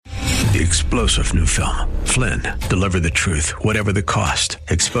The explosive new film, Flynn, deliver the truth, whatever the cost,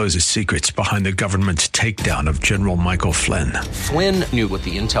 exposes secrets behind the government's takedown of General Michael Flynn. Flynn knew what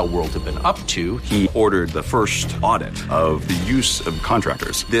the intel world had been up to. He ordered the first audit of the use of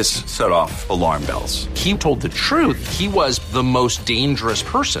contractors. This set off alarm bells. He told the truth. He was the most dangerous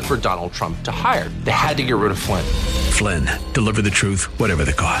person for Donald Trump to hire. They had to get rid of Flynn. Flynn, deliver the truth, whatever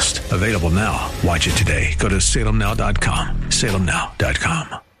the cost. Available now. Watch it today. Go to salemnow.com.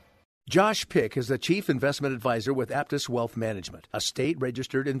 salemnow.com. Josh Pick is the Chief Investment Advisor with Aptus Wealth Management, a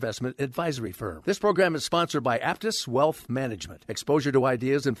state-registered investment advisory firm. This program is sponsored by Aptus Wealth Management. Exposure to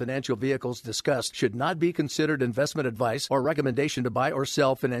ideas and financial vehicles discussed should not be considered investment advice or recommendation to buy or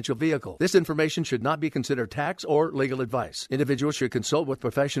sell financial vehicle. This information should not be considered tax or legal advice. Individuals should consult with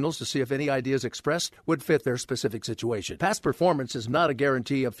professionals to see if any ideas expressed would fit their specific situation. Past performance is not a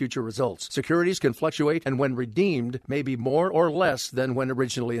guarantee of future results. Securities can fluctuate and when redeemed may be more or less than when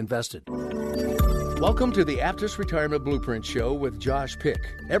originally invested. Welcome to the Aptus Retirement Blueprint Show with Josh Pick.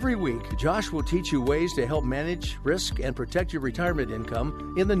 Every week, Josh will teach you ways to help manage, risk, and protect your retirement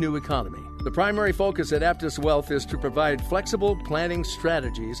income in the new economy. The primary focus at Aptus Wealth is to provide flexible planning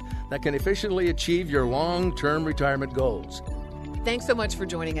strategies that can efficiently achieve your long-term retirement goals. Thanks so much for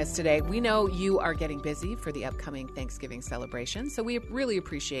joining us today. We know you are getting busy for the upcoming Thanksgiving celebration, so we really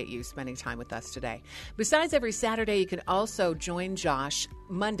appreciate you spending time with us today. Besides every Saturday, you can also join Josh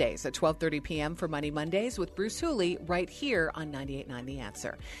Mondays at 12:30 p.m. for Money Mondays with Bruce Hooley right here on 98.9 The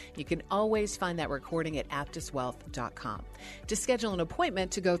Answer. You can always find that recording at aptuswealth.com. To schedule an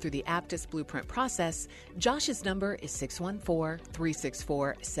appointment to go through the Aptus Blueprint process, Josh's number is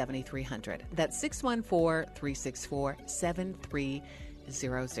 614-364-7300. That's 614-364-7300.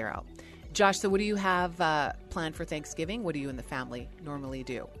 Josh, so what do you have planned for Thanksgiving? What do you and the family normally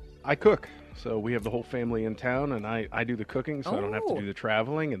do? I cook. So we have the whole family in town, and I do the cooking, so I don't have to do the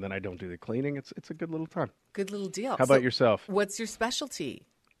traveling, and then I don't do the cleaning. It's a good little time. Good little deal. How about yourself? What's your specialty?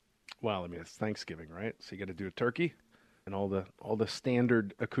 Well, I mean, it's Thanksgiving, right? So you got to do a turkey and all the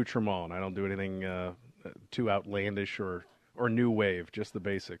standard accoutrement. And I don't do anything too outlandish or new wave, just the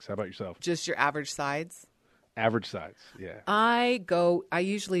basics. How about yourself? Just your average sides? Average sides, yeah. I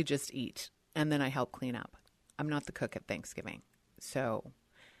usually just eat, and then I help clean up. I'm not the cook at Thanksgiving, so...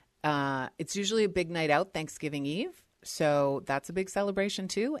 it's usually a big night out, Thanksgiving Eve. So that's a big celebration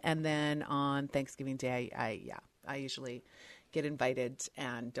too. And then on Thanksgiving Day, I usually get invited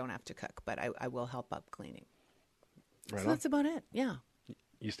and don't have to cook, but I will help up cleaning. Right so on. That's about it. Yeah.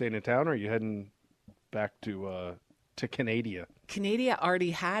 You staying in town or are you heading back to Canada? Canada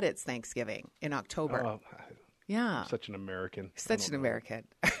already had its Thanksgiving in October. Oh, yeah. Such an American. Such an American.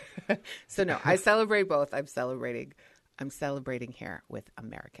 So no, I celebrate both. I'm celebrating here with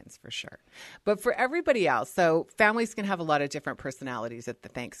Americans for sure. But for everybody else, so families can have a lot of different personalities at the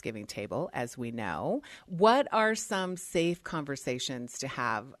Thanksgiving table, as we know. What are some safe conversations to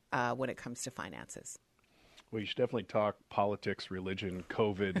have when it comes to finances? Well, you should definitely talk politics, religion,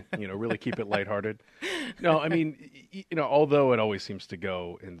 COVID, really keep it lighthearted. No, I mean, although it always seems to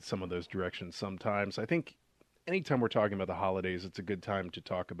go in some of those directions sometimes, I think anytime we're talking about the holidays, it's a good time to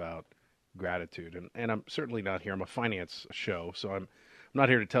talk about gratitude. And I'm certainly not here. I'm a finance show, so I'm not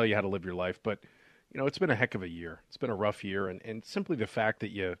here to tell you how to live your life. But, it's been a heck of a year. It's been a rough year. And simply the fact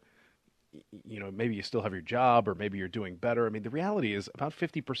that maybe you still have your job or maybe you're doing better. I mean, the reality is about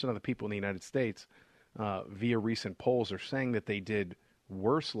 50% of the people in the United States, via recent polls, are saying that they did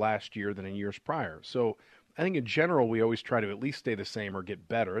worse last year than in years prior. So I think in general, we always try to at least stay the same or get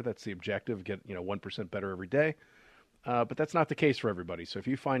better. That's the objective, get 1% better every day. But that's not the case for everybody. So if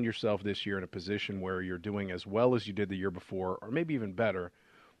you find yourself this year in a position where you're doing as well as you did the year before, or maybe even better,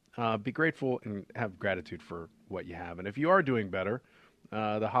 be grateful and have gratitude for what you have. And if you are doing better,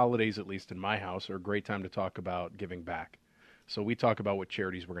 the holidays, at least in my house, are a great time to talk about giving back. So we talk about what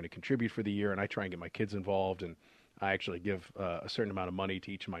charities we're going to contribute for the year, and I try and get my kids involved. And I actually give a certain amount of money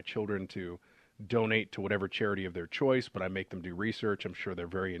to each of my children to donate to whatever charity of their choice, but I make them do research. I'm sure they're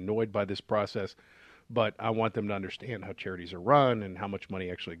very annoyed by this process. But I want them to understand how charities are run and how much money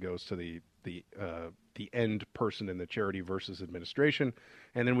actually goes to the end person in the charity versus administration,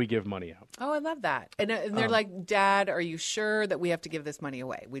 and then we give money out. Oh, I love that. And they're like, Dad, are you sure that we have to give this money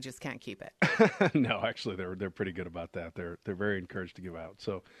away? We just can't keep it. No, actually, they're pretty good about that. They're very encouraged to give out.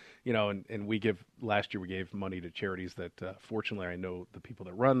 So, and we last year we gave money to charities that fortunately I know the people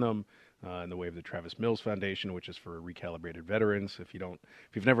that run them. In the way of the Travis Mills Foundation, which is for recalibrated veterans. If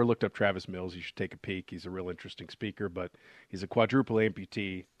you've never looked up Travis Mills, you should take a peek. He's a real interesting speaker, but he's a quadruple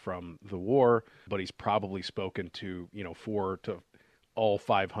amputee from the war, but he's probably spoken to, 4 to all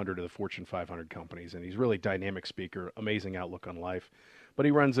 500 of the Fortune 500 companies, and he's really dynamic speaker, amazing outlook on life. But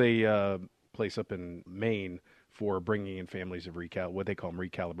he runs a place up in Maine for bringing in families of what they call them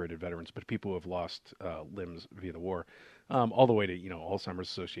recalibrated veterans, but people who have lost limbs via the war, all the way to Alzheimer's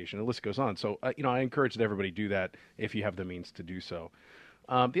Association. The list goes on. So I encourage that everybody do that if you have the means to do so.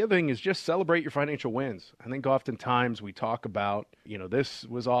 The other thing is just celebrate your financial wins. I think oftentimes we talk about this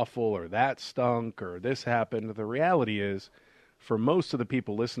was awful or that stunk or this happened. The reality is, for most of the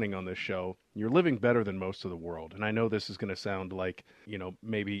people listening on this show, you're living better than most of the world. And I know this is going to sound like,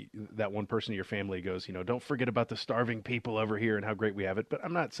 maybe that one person in your family goes, don't forget about the starving people over here and how great we have it. But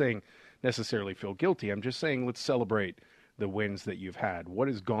I'm not saying necessarily feel guilty. I'm just saying let's celebrate the wins that you've had. What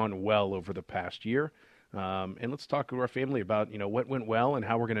has gone well over the past year? And let's talk to our family about, what went well and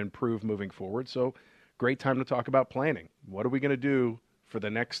how we're going to improve moving forward. So great time to talk about planning. What are we going to do for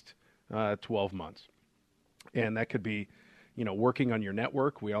the next 12 months? And that could be, working on your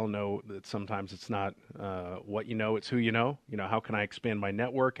network. We all know that sometimes it's not what you know, it's who you know. How can I expand my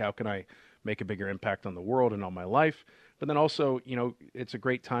network? How can I make a bigger impact on the world and on my life? But then also, it's a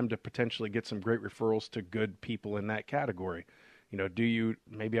great time to potentially get some great referrals to good people in that category.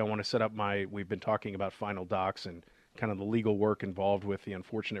 Maybe I want to set up we've been talking about final docs and kind of the legal work involved with the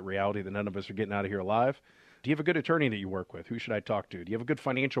unfortunate reality that none of us are getting out of here alive. Do you have a good attorney that you work with? Who should I talk to? Do you have a good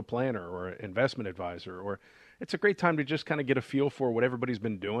financial planner or investment advisor? Or it's a great time to just kind of get a feel for what everybody's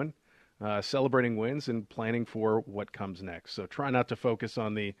been doing, celebrating wins and planning for what comes next. So try not to focus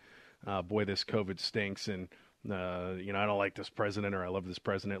on the, boy, this COVID stinks and, I don't like this president or I love this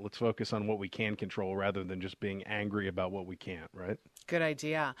president. Let's focus on what we can control rather than just being angry about what we can't, right? Good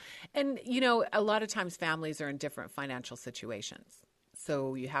idea. And, a lot of times families are in different financial situations.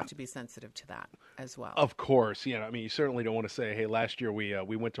 So you have to be sensitive to that as well. Of course. You certainly don't want to say, hey, last year we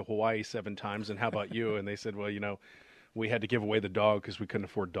went to Hawaii 7 times and how about you? And they said, well, we had to give away the dog because we couldn't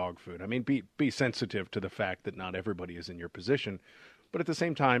afford dog food. Be sensitive to the fact that not everybody is in your position. But at the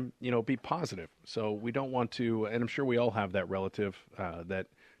same time, be positive. So we don't want to, and I'm sure we all have that relative that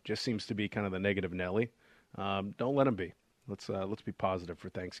just seems to be kind of the negative Nelly. Don't let them be. Let's be positive for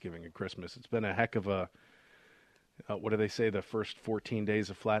Thanksgiving and Christmas. It's been a heck of a, what do they say? The first 14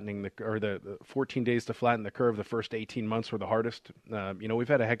 days of flattening the 14 days to flatten the curve. The first 18 months were the hardest. We've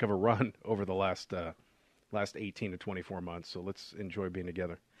had a heck of a run over the last 18 to 24 months. So let's enjoy being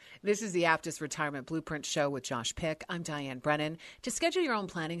together. This is the Aptus Retirement Blueprint Show with Josh Pick. I'm Diane Brennan. To schedule your own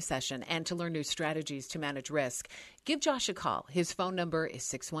planning session and to learn new strategies to manage risk, give Josh a call. His phone number is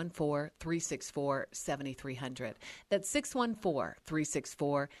 614-364-7300. That's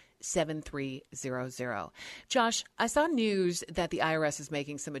 614-364-7300. Josh, I saw news that the IRS is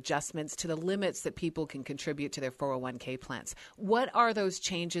making some adjustments to the limits that people can contribute to their 401k plans. What are those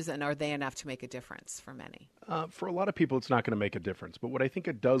changes, and are they enough to make a difference for many? For a lot of people, it's not going to make a difference. But what I think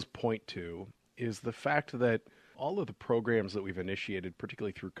it does point to is the fact that all of the programs that we've initiated,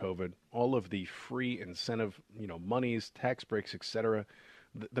 particularly through COVID, all of the free incentive, monies, tax breaks, et cetera,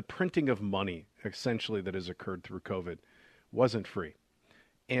 the printing of money, essentially, that has occurred through COVID wasn't free.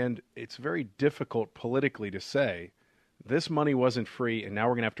 And it's very difficult politically to say, this money wasn't free, and now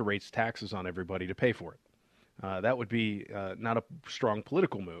we're going to have to raise taxes on everybody to pay for it. That would be not a strong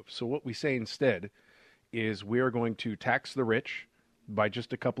political move. So what we say instead is we are going to tax the rich by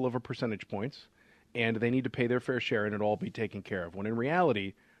just a couple of percentage points, and they need to pay their fair share, and it'll all be taken care of. When in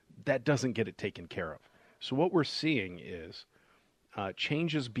reality, that doesn't get it taken care of. So what we're seeing is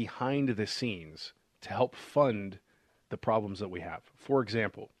changes behind the scenes to help fund the problems that we have. For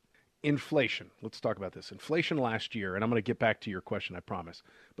example, inflation. Let's talk about this. Inflation last year, and I'm going to get back to your question, I promise.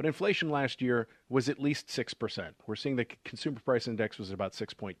 But inflation last year was at least 6%. We're seeing the consumer price index was about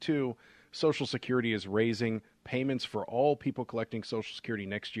 6.2. Social Security is raising payments for all people collecting Social Security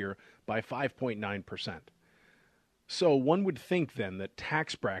next year by 5.9%. So one would think then that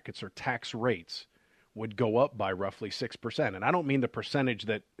tax brackets or tax rates would go up by roughly 6%. And I don't mean the percentage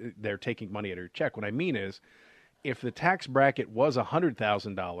that they're taking money out of your check. What I mean is, if the tax bracket was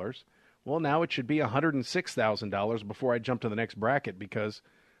 $100,000, well, now it should be $106,000 before I jump to the next bracket, because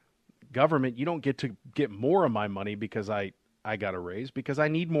government, you don't get to get more of my money because I got a raise, because I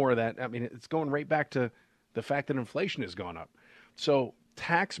need more of that. It's going right back to the fact that inflation has gone up. So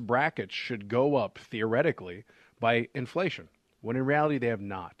tax brackets should go up theoretically by inflation, when in reality they have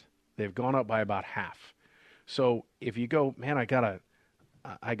not. They've gone up by about half. So if you go, man, I got a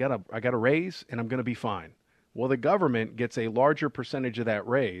raise and I'm going to be fine. Well, the government gets a larger percentage of that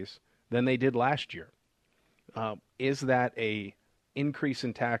raise than they did last year. Is that a increase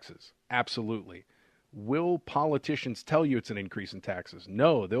in taxes? Absolutely. Will politicians tell you it's an increase in taxes?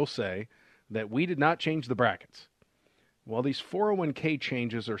 No, they'll say that we did not change the brackets. Well, these 401k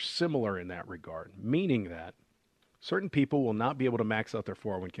changes are similar in that regard, meaning that Certain people will not be able to max out their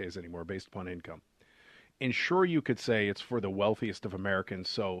 401ks anymore based upon income. And sure, you could say it's for the wealthiest of Americans,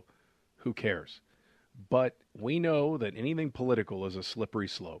 so who cares? But we know that anything political is a slippery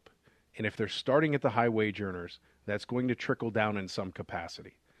slope. And if they're starting at the high wage earners, that's going to trickle down in some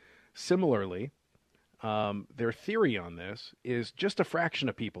capacity. Similarly, their theory on this is just a fraction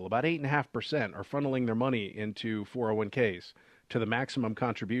of people, about 8.5%, are funneling their money into 401ks to the maximum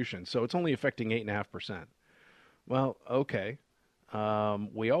contribution. So it's only affecting 8.5%. Well, okay.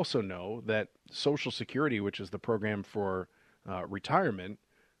 We also know that Social Security, which is the program for retirement,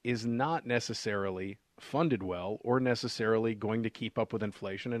 is not necessarily funded well or necessarily going to keep up with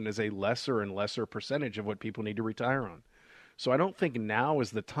inflation and is a lesser and lesser percentage of what people need to retire on. So I don't think now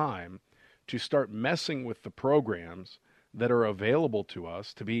is the time to start messing with the programs that are available to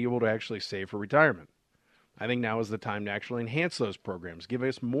us to be able to actually save for retirement. I think now is the time to actually enhance those programs, give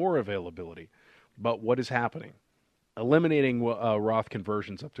us more availability. But what is happening? Eliminating Roth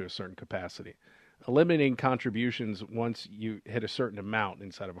conversions up to a certain capacity. Eliminating contributions once you hit a certain amount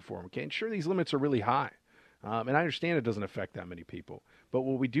inside of a 401k. And sure, these limits are really high. And I understand it doesn't affect that many people. But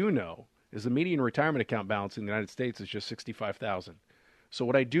what we do know is the median retirement account balance in the United States is just $65,000. So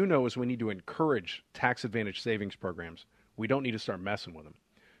what I do know is we need to encourage tax advantage savings programs. We don't need to start messing with them.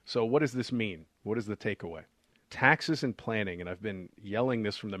 So what does this mean? What is the takeaway? Taxes and planning, and I've been yelling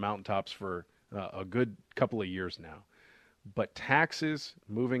this from the mountaintops for a good couple of years now. But taxes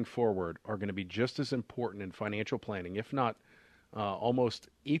moving forward are going to be just as important in financial planning, if not almost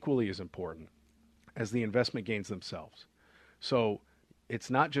equally as important as the investment gains themselves. So it's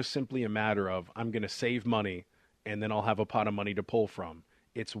not just simply a matter of I'm going to save money and then I'll have a pot of money to pull from.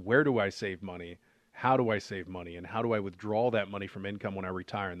 It's where do I save money, how do I save money, and how do I withdraw that money from income when I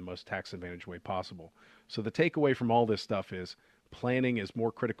retire in the most tax advantage way possible. So the takeaway from all this stuff is planning is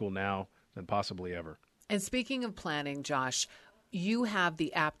more critical now than possibly ever. And speaking of planning, Josh, you have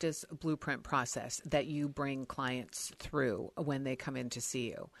the Aptus Blueprint process that you bring clients through when they come in to see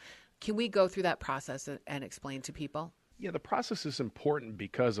you. Can we go through that process and explain to people? Yeah, the process is important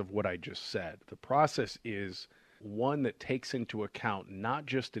because of what I just said. The process is one that takes into account not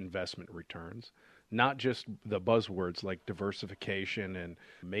just investment returns, not just the buzzwords like diversification and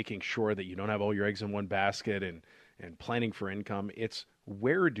making sure that you don't have all your eggs in one basket and planning for income. It's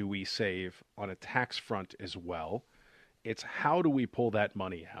where do we save on a tax front as well? It's how do we pull that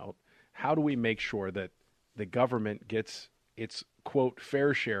money out? How do we make sure that the government gets its, quote,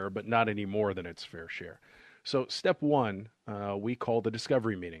 fair share, but not any more than its fair share? So step one, we call the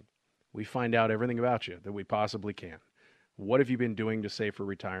discovery meeting. We find out everything about you that we possibly can. What have you been doing to save for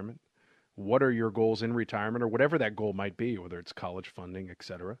retirement? What are your goals in retirement, or whatever that goal might be, whether it's college funding, et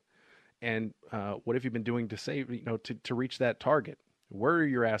cetera? And what have you been doing to save, to reach that target? Where are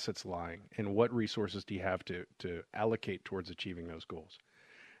your assets lying, and what resources do you have to allocate towards achieving those goals?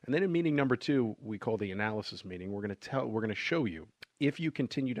 And then in meeting number two, we call the analysis meeting. We're going to show you if you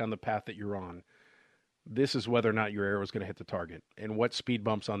continue down the path that you're on, this is whether or not your arrow is going to hit the target and what speed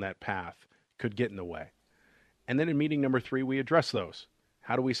bumps on that path could get in the way. And then in meeting number three, we address those.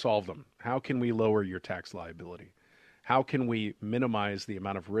 How do we solve them? How can we lower your tax liability? How can we minimize the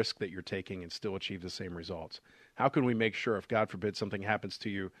amount of risk that you're taking and still achieve the same results? How can we make sure if, God forbid, something happens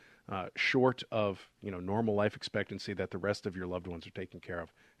to you short of normal life expectancy, that the rest of your loved ones are taken care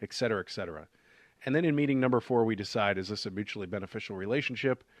of, et cetera, et cetera. And then in meeting number four, we decide, is this a mutually beneficial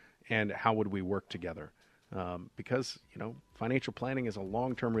relationship, and how would we work together? Because, financial planning is a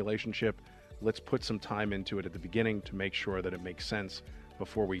long-term relationship. Let's put some time into it at the beginning to make sure that it makes sense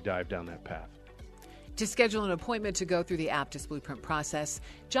before we dive down that path. To schedule an appointment to go through the Aptus Blueprint process,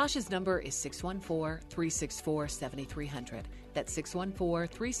 Josh's number is 614-364-7300. That's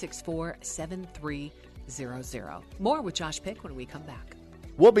 614-364-7300. More with Josh Pick when we come back.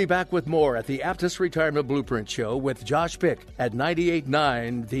 We'll be back with more at the Aptus Retirement Blueprint Show with Josh Pick at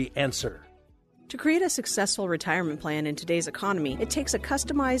 98.9 The Answer. To create a successful retirement plan in today's economy, it takes a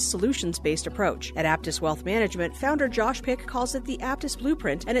customized, solutions-based approach. At Aptus Wealth Management, founder Josh Pick calls it the Aptus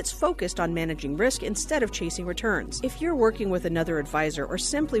Blueprint, and it's focused on managing risk instead of chasing returns. If you're working with another advisor or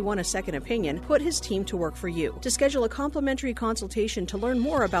simply want a second opinion, put his team to work for you. To schedule a complimentary consultation to learn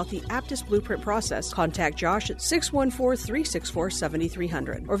more about the Aptus Blueprint process, contact Josh at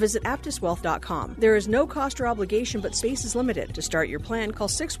 614-364-7300 or visit aptuswealth.com. There is no cost or obligation, but space is limited. To start your plan, call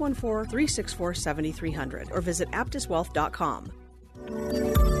 614-364-7300 or visit aptuswealth.com.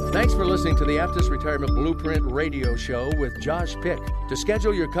 Thanks for listening to the Aptus Retirement Blueprint radio show with Josh Pick. To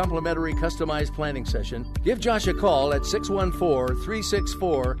schedule your complimentary customized planning session, give Josh a call at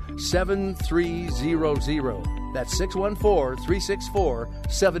 614-364-7300. That's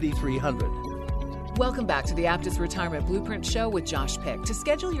 614-364-7300. Welcome back to the Aptus Retirement Blueprint Show with Josh Pick. To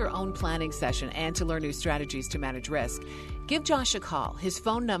schedule your own planning session and to learn new strategies to manage risk, give Josh a call. His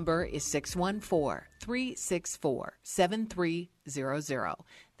phone number is 614-364-7300.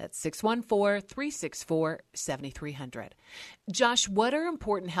 That's 614-364-7300. Josh, what are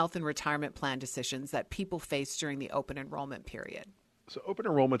important health and retirement plan decisions that people face during the open enrollment period? So open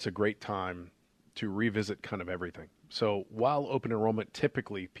enrollment's a great time to revisit kind of everything. So while open enrollment,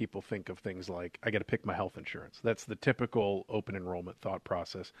 typically people think of things like, I got to pick my health insurance. That's the typical open enrollment thought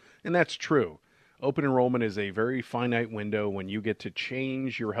process. And that's true. Open enrollment is a very finite window when you get to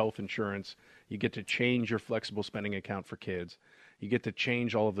change your health insurance. You get to change your flexible spending account for kids. You get to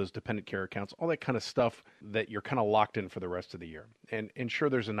change all of those dependent care accounts, all that kind of stuff that you're kind of locked in for the rest of the year. And sure,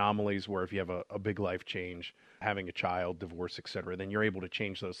 there's anomalies where if you have a big life change, having a child, divorce, et cetera, then you're able to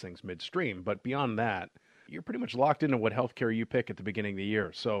change those things midstream. But beyond that, you're pretty much locked into what healthcare you pick at the beginning of the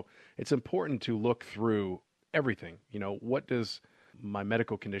year. So it's important to look through everything. You know, what does my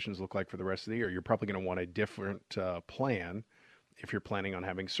medical conditions look like for the rest of the year? You're probably going to want a different plan if you're planning on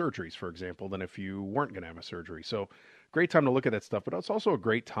having surgeries, for example, than if you weren't going to have a surgery. So great time to look at that stuff, but it's also a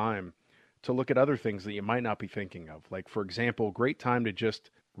great time to look at other things that you might not be thinking of. Like, for example, great time to just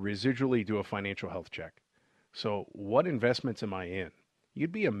residually do a financial health check. So what investments am I in?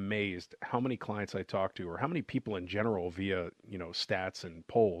 You'd be amazed how many clients I talk to, or how many people in general via, stats and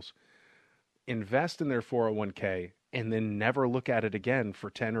polls, invest in their 401k and then never look at it again for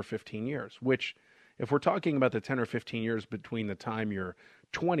 10 or 15 years, which if we're talking about the 10 or 15 years between the time you're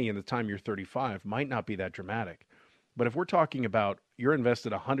 20 and the time you're 35 might not be that dramatic. But if we're talking about you're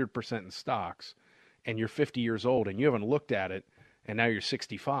invested 100% in stocks and you're 50 years old and you haven't looked at it and now you're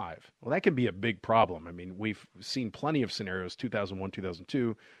 65, well, that can be a big problem. I mean, we've seen plenty of scenarios, 2001,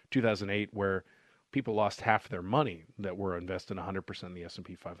 2002, 2008, where people lost half their money that were invested 100% in the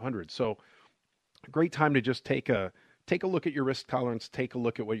S&P 500. So a great time to just take a look at your risk tolerance, take a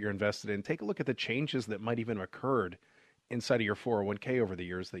look at what you're invested in, take a look at the changes that might even have occurred inside of your 401k over the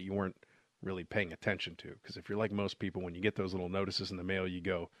years that you weren't really paying attention to. Because if you're like most people, when you get those little notices in the mail, you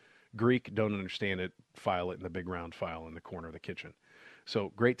go, Greek, don't understand it, file it in the big round file in the corner of the kitchen.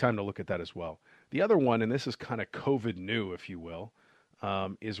 So great time to look at that as well. The other one, and this is kind of COVID new, if you will,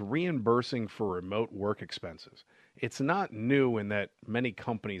 is reimbursing for remote work expenses. It's not new in that many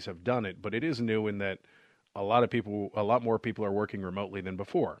companies have done it, but it is new in that a lot more people are working remotely than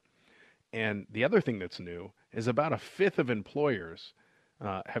before. And the other thing that's new is about a fifth of employers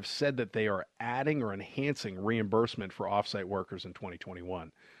have said that they are adding or enhancing reimbursement for offsite workers in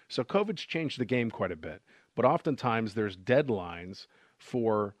 2021. So COVID's changed the game quite a bit, but oftentimes there's deadlines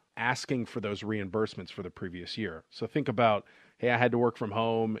for asking for those reimbursements for the previous year. So think about, hey, I had to work from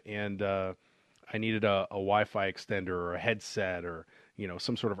home and I needed a Wi-Fi extender or a headset or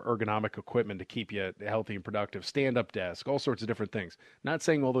some sort of ergonomic equipment to keep you healthy and productive, stand-up desk, all sorts of different things. Not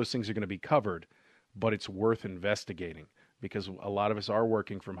saying all those things are going to be covered, but it's worth investigating because a lot of us are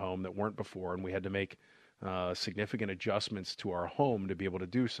working from home that weren't before, and we had to make significant adjustments to our home to be able to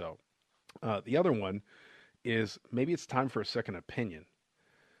do so. The other one is maybe it's time for a second opinion.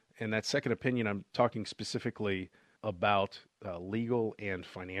 And that second opinion, I'm talking specifically about legal and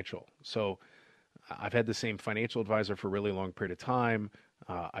financial. So I've had the same financial advisor for a really long period of time.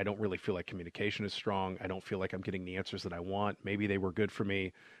 I don't really feel like communication is strong. I don't feel like I'm getting the answers that I want. Maybe they were good for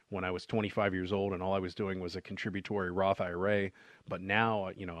me when I was 25 years old and all I was doing was a contributory Roth IRA. But now,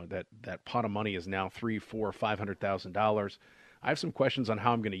 that pot of money is now $300,000, $400,000, $500,000. I have some questions on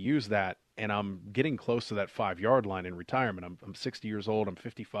how I'm going to use that, and I'm getting close to that 5-yard line in retirement. I'm 60 years old. I'm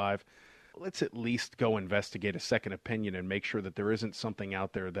 55. Let's at least go investigate a second opinion and make sure that there isn't something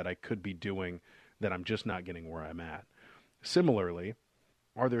out there that I could be doing that I'm just not getting where I'm at. Similarly,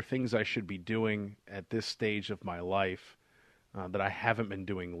 are there things I should be doing at this stage of my life that I haven't been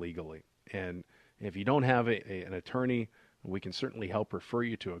doing legally? And if you don't have an attorney, we can certainly help refer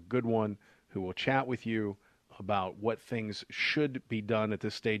you to a good one who will chat with you about what things should be done at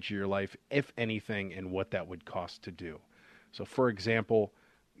this stage of your life, if anything, and what that would cost to do. So, for example,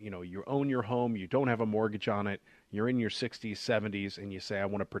 you own your home, you don't have a mortgage on it, you're in your 60s, 70s, and you say, I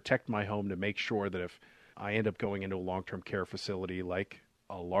want to protect my home to make sure that if I end up going into a long-term care facility, like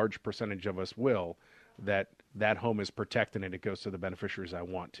a large percentage of us will, that home is protected and it goes to the beneficiaries I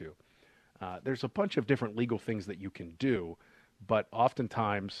want to. There's a bunch of different legal things that you can do, but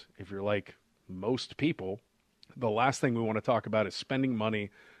oftentimes, if you're like most people, the last thing we want to talk about is spending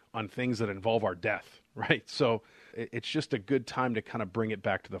money on things that involve our death, right? So it's just a good time to kind of bring it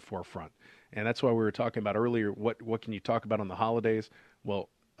back to the forefront. And that's why we were talking about earlier, what can you talk about on the holidays? Well,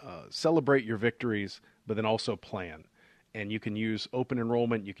 celebrate your victories, but then also plan. And you can use open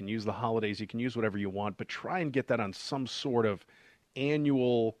enrollment, you can use the holidays, you can use whatever you want, but try and get that on some sort of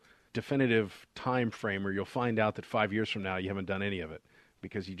annual definitive time frame, or you'll find out that 5 years from now you haven't done any of it,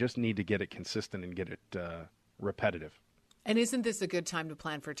 because you just need to get it consistent and get it repetitive. And isn't this a good time to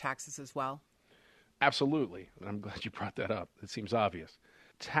plan for taxes as well? Absolutely. And I'm glad you brought that up. It seems obvious.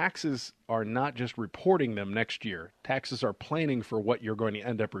 Taxes are not just reporting them next year. Taxes are planning for what you're going to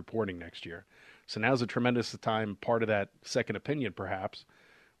end up reporting next year. So now's a tremendous time, part of that second opinion perhaps,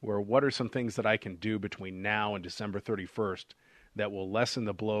 where what are some things that I can do between now and December 31st that will lessen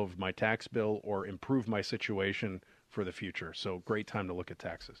the blow of my tax bill or improve my situation for the future. So great time to look at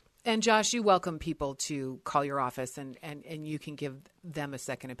taxes. And Josh, you welcome people to call your office and you can give them a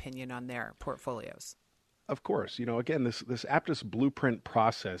second opinion on their portfolios. Of course. You know, again, this Aptus Blueprint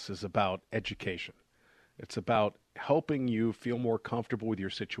process is about education. It's about helping you feel more comfortable with your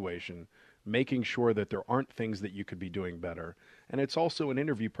situation, making sure that there aren't things that you could be doing better. And it's also an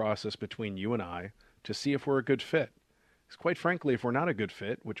interview process between you and I to see if we're a good fit. Because quite frankly, if we're not a good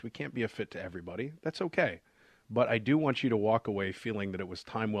fit, which we can't be a fit to everybody, that's okay. But I do want you to walk away feeling that it was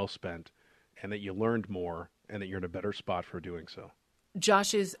time well spent and that you learned more and that you're in a better spot for doing so.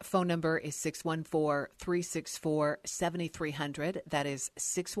 Josh's phone number is 614-364-7300. That is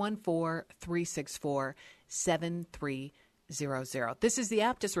 614-364-7300. This is the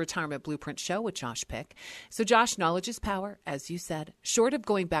Aptus Retirement Blueprint Show with Josh Pick. So, Josh, knowledge is power, as you said. Short of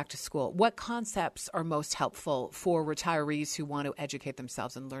going back to school, what concepts are most helpful for retirees who want to educate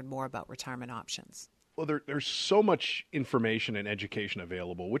themselves and learn more about retirement options? Well, there's so much information and education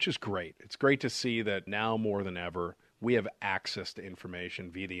available, which is great. It's great to see that now more than ever, we have access to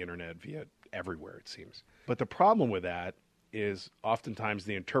information via the internet, via everywhere, it seems. But the problem with that is oftentimes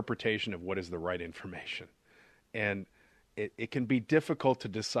the interpretation of what is the right information. And it can be difficult to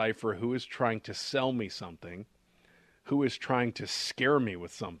decipher who is trying to sell me something, who is trying to scare me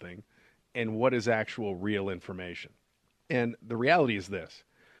with something, and what is actual real information. And the reality is this.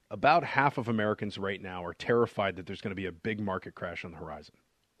 About half of Americans right now are terrified that there's going to be a big market crash on the horizon.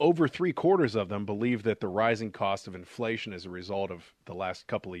 Over 3/4 of them believe that the rising cost of inflation as a result of the last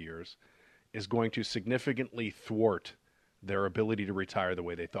couple of years is going to significantly thwart their ability to retire the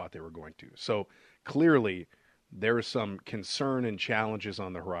way they thought they were going to. So clearly, there is some concern and challenges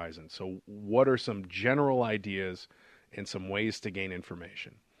on the horizon. So what are some general ideas and some ways to gain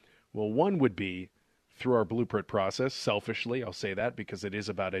information? Well, one would be through our blueprint process. Selfishly, I'll say that because it is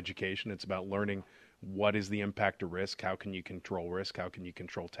about education. It's about learning what is the impact of risk, how can you control risk, how can you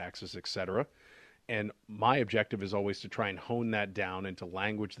control taxes, etc. And my objective is always to try and hone that down into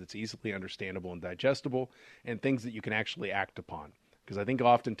language that's easily understandable and digestible and things that you can actually act upon. Because I think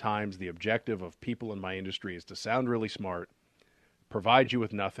oftentimes the objective of people in my industry is to sound really smart, provide you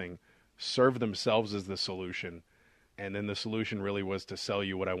with nothing, serve themselves as the solution, and then the solution really was to sell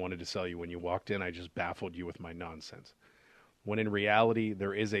you what I wanted to sell you. When you walked in, I just baffled you with my nonsense. When in reality,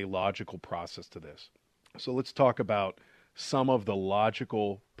 there is a logical process to this. So let's talk about some of the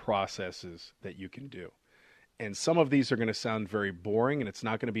logical processes that you can do. And some of these are going to sound very boring, and it's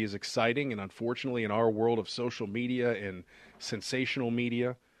not going to be as exciting. And unfortunately, in our world of social media and sensational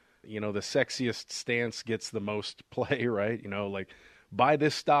media, you know, the sexiest stance gets the most play, right? You know, like, buy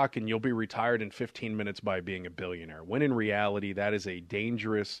this stock and you'll be retired in 15 minutes by being a billionaire. When in reality, that is a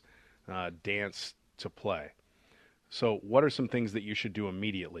dangerous dance to play. So what are some things that you should do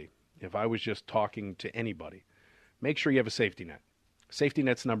immediately? If I was just talking to anybody, make sure you have a safety net. Safety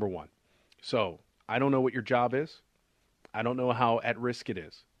net's number one. So I don't know what your job is. I don't know how at risk it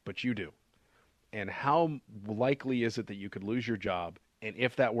is, but you do. And how likely is it that you could lose your job? And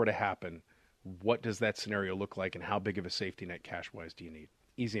if that were to happen, what does that scenario look like, and how big of a safety net cash-wise do you need?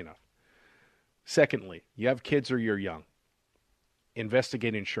 Easy enough. Secondly, you have kids or you're young.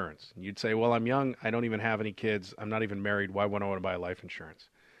 Investigate insurance. You'd say, well, I'm young. I don't even have any kids. I'm not even married. Why would I want to buy life insurance?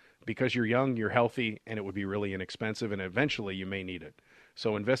 Because you're young, you're healthy, and it would be really inexpensive, and eventually you may need it.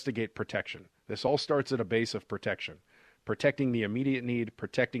 So investigate protection. This all starts at a base of protection. Protecting the immediate need,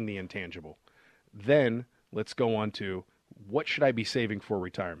 protecting the intangible. Then let's go on to what should I be saving for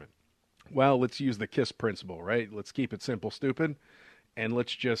retirement? Well, let's use the KISS principle, right? Let's keep it simple, stupid. And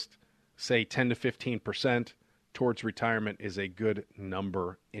let's just say 10 to 15% towards retirement is a good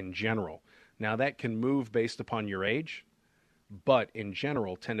number in general. Now, that can move based upon your age, but in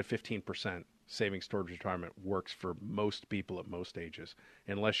general, 10 to 15% savings towards retirement works for most people at most ages,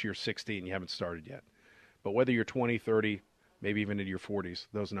 unless you're 60 and you haven't started yet. But whether you're 20, 30, maybe even into your 40s,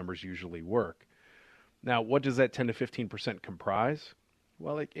 those numbers usually work. Now, what does that 10 to 15% comprise?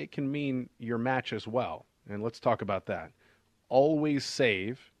 Well, it can mean your match as well. And let's talk about that. Always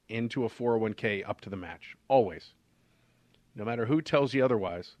save into a 401k up to the match. Always. No matter who tells you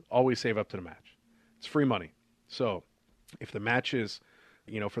otherwise, always save up to the match. It's free money. So if the match is,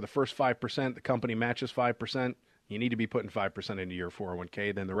 for the first 5%, the company matches 5%, you need to be putting 5% into your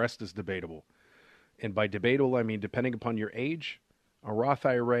 401k, then the rest is debatable. And by debatable, I mean depending upon your age, a Roth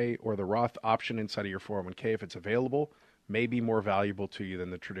IRA or the Roth option inside of your 401k, if it's available, may be more valuable to you than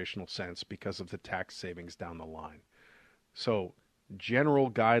the traditional sense because of the tax savings down the line. So general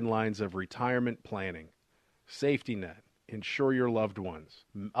guidelines of retirement planning, safety net, insure your loved ones,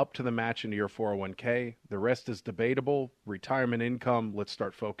 up to the match into your 401k. The rest is debatable. Retirement income, let's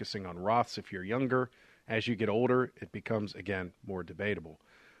start focusing on Roths if you're younger. As you get older, it becomes, again, more debatable.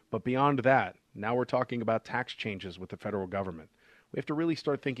 But beyond that, now we're talking about tax changes with the federal government. We have to really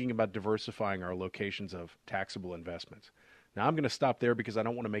start thinking about diversifying our locations of taxable investments. Now, I'm going to stop there because I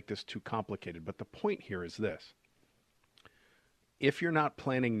don't want to make this too complicated. But the point here is this. If you're not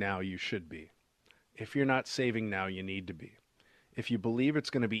planning now, you should be. If you're not saving now, you need to be. If you believe it's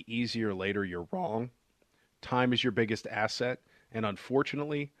going to be easier later, you're wrong. Time is your biggest asset. And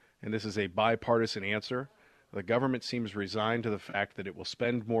unfortunately, and this is a bipartisan answer, the government seems resigned to the fact that it will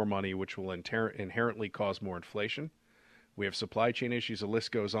spend more money, which will inherently cause more inflation. We have supply chain issues. The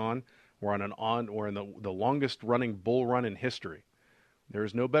list goes on. We're in the longest running bull run in history. There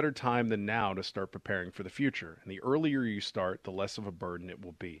is no better time than now to start preparing for the future. And the earlier you start, the less of a burden it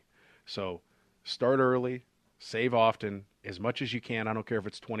will be. So start early, save often, as much as you can. I don't care if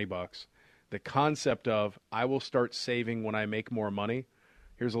it's $20. The concept of I will start saving when I make more money,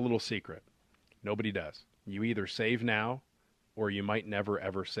 here's a little secret. Nobody does. You either save now or you might never,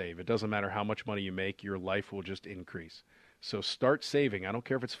 ever save. It doesn't matter how much money you make. Your life will just increase. So start saving. I don't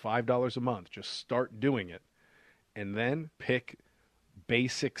care if it's $5 a month. Just start doing it. And then pick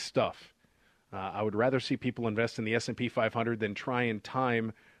basic stuff. I would rather see people invest in the S&P 500 than try and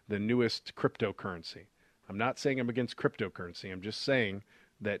time the newest cryptocurrency. I'm not saying I'm against cryptocurrency. I'm just saying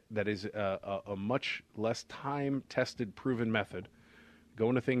that is a much less time-tested, proven method. Go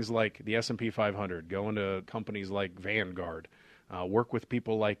into things like the S&P 500. Go into companies like Vanguard. Work with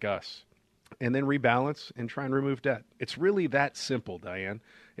people like us. And then rebalance and try and remove debt. It's really that simple, Diane.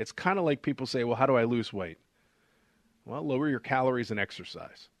 It's kind of like people say, well, how do I lose weight? Well, lower your calories and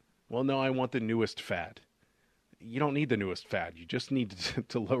exercise. Well, no, I want the newest fad. You don't need the newest fad. You just need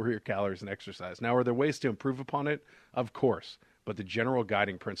to lower your calories and exercise. Now, are there ways to improve upon it? Of course. But the general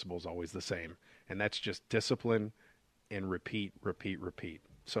guiding principle is always the same. And that's just discipline and repeat, repeat, repeat.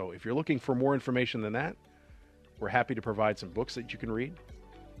 So if you're looking for more information than that, we're happy to provide some books that you can read.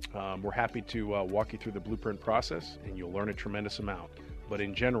 We're happy to walk you through the blueprint process, and you'll learn a tremendous amount. But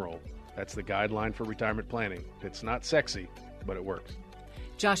in general, that's the guideline for retirement planning. It's not sexy, but it works.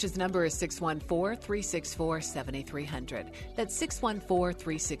 Josh's number is 614-364-7300. That's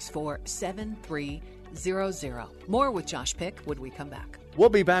 614-364-7300. More with Josh Pick when we come back. We'll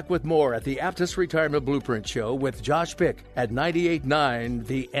be back with more at the Aptus Retirement Blueprint Show with Josh Pick at 98.9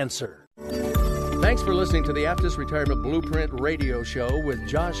 The Answer. Thanks for listening to the Aptus Retirement Blueprint Radio Show with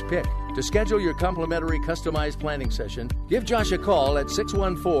Josh Pick. To schedule your complimentary customized planning session, give Josh a call at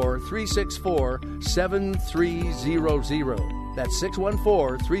 614-364-7300. That's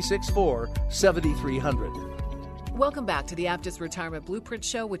 614-364-7300. Welcome back to the Aptus Retirement Blueprint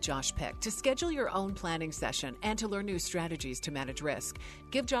Show with Josh Pick. To schedule your own planning session and to learn new strategies to manage risk,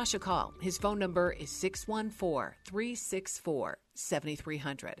 give Josh a call. His phone number is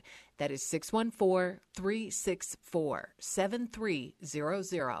 614-364-7300. That is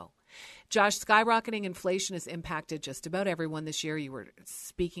 614-364-7300. Josh, skyrocketing inflation has impacted just about everyone this year. You were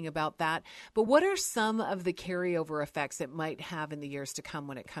speaking about that. But what are some of the carryover effects it might have in the years to come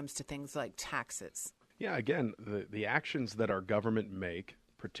when it comes to things like taxes? Yeah, again, the actions that our government make,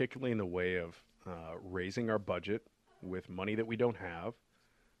 particularly in the way of raising our budget with money that we don't have,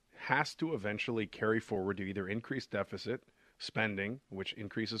 has to eventually carry forward to either increase deficit spending, which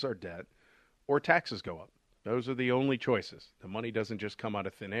increases our debt, or taxes go up. Those are the only choices. The money doesn't just come out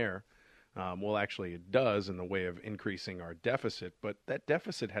of thin air. Well, actually, it does in the way of increasing our deficit, but that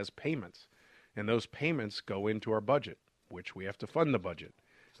deficit has payments, and those payments go into our budget, which we have to fund the budget.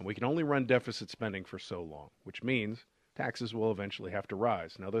 And we can only run deficit spending for so long, which means taxes will eventually have to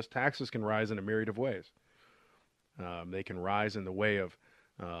rise. Now, those taxes can rise in a myriad of ways. They can rise in the way of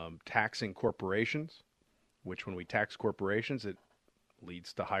taxing corporations, which when we tax corporations, it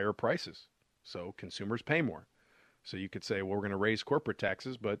leads to higher prices. So consumers pay more. So you could say, well, we're going to raise corporate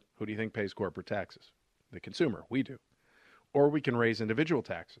taxes, but who do you think pays corporate taxes? The consumer. We do. Or we can raise individual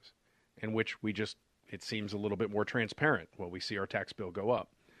taxes, in which it seems a little bit more transparent when we see our tax bill go up.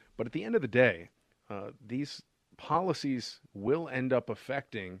 But at the end of the day, these policies will end up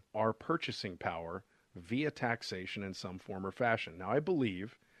affecting our purchasing power via taxation in some form or fashion. Now, I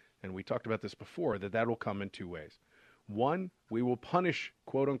believe, and we talked about this before, that will come in two ways. One, we will punish,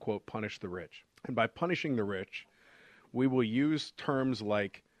 quote unquote, punish the rich. And by punishing the rich, we will use terms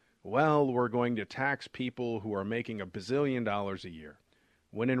like, well, we're going to tax people who are making $1 bazillion a year.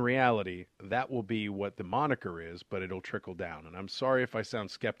 When in reality, that will be what the moniker is, but it'll trickle down. And I'm sorry if I sound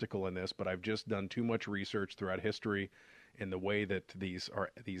skeptical in this, but I've just done too much research throughout history in the way that these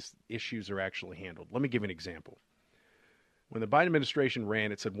issues are actually handled. Let me give you an example. When the Biden administration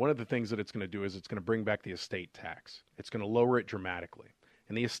ran, it said one of the things that it's going to do is it's going to bring back the estate tax. It's going to lower it dramatically.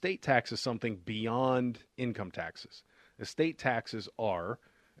 And the estate tax is something beyond income taxes. Estate taxes are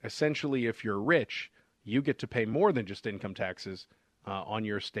essentially, if you're rich, you get to pay more than just income taxes on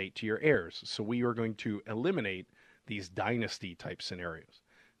your estate to your heirs. So we are going to eliminate these dynasty type scenarios.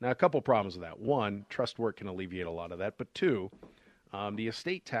 Now, a couple problems with that. One, trust work can alleviate a lot of that. But two, the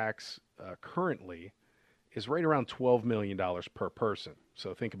estate tax currently is right around $12 million per person.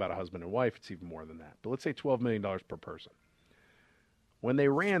 So think about a husband and wife, it's even more than that. But let's say $12 million per person. When they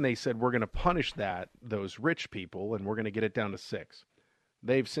ran, they said, we're going to punish those rich people, and we're going to get it down to 6.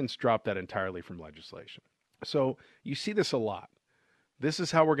 They've since dropped that entirely from legislation. So you see this a lot. This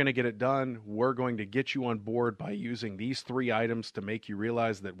is how we're going to get it done. We're going to get you on board by using these 3 items to make you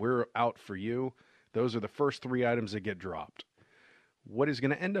realize that we're out for you. Those are the first 3 items that get dropped. What is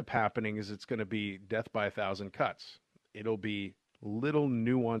going to end up happening is it's going to be death by 1,000 cuts. It'll be little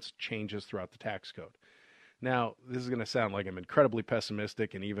nuanced changes throughout the tax code. Now, this is going to sound like I'm incredibly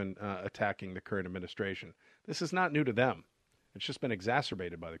pessimistic and even attacking the current administration. This is not new to them. It's just been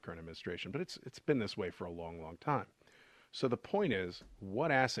exacerbated by the current administration, but it's been this way for a long, long time. So the point is,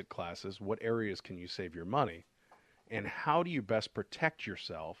 what asset classes, what areas can you save your money, and how do you best protect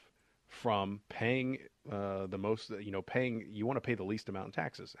yourself from paying the most, you want to pay the least amount in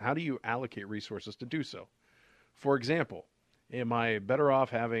taxes. How do you allocate resources to do so? For example, am I better off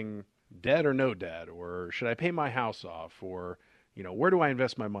having debt or no debt, or should I pay my house off, or, where do I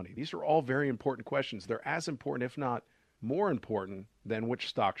invest my money? These are all very important questions. They're as important, if not more important, than which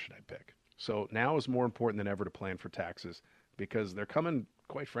stock should I pick. So now is more important than ever to plan for taxes because they're coming,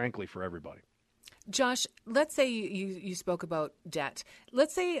 quite frankly, for everybody. Josh, let's say you spoke about debt.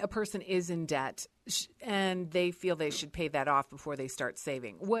 Let's say a person is in debt and they feel they should pay that off before they start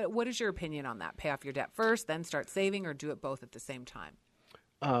saving. What is your opinion on that? Pay off your debt first, then start saving, or do it both at the same time?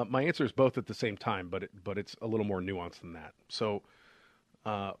 My answer is both at the same time, but it's a little more nuanced than that. So,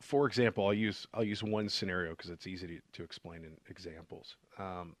 for example, I'll use one scenario because it's easy to explain in examples.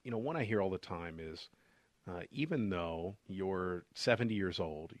 One I hear all the time is, even though you're 70 years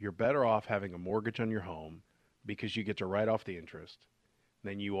old, you're better off having a mortgage on your home because you get to write off the interest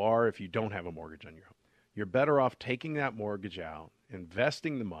than you are if you don't have a mortgage on your home. You're better off taking that mortgage out,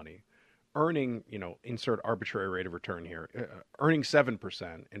 investing the money, earning, insert arbitrary rate of return here, earning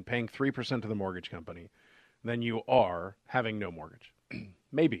 7% and paying 3% to the mortgage company than you are having no mortgage.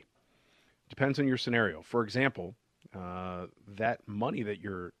 Maybe. Depends on your scenario. For example, that money that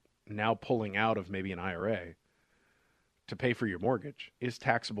you're now pulling out of maybe an IRA to pay for your mortgage is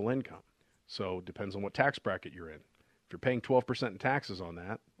taxable income. So it depends on what tax bracket you're in. If you're paying 12% in taxes on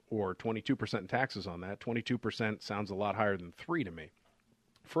that, or 22% in taxes on that, 22% sounds a lot higher than 3 to me.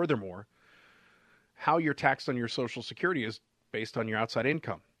 Furthermore, how you're taxed on your Social Security is based on your outside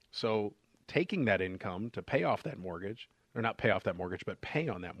income. So taking that income to pay off that mortgage, or not pay off that mortgage, but pay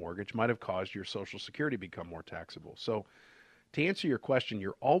on that mortgage might have caused your Social Security to become more taxable. So to answer your question,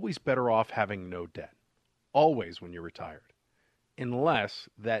 you're always better off having no debt, always when you're retired, unless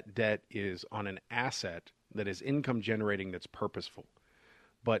that debt is on an asset that is income generating that's purposeful.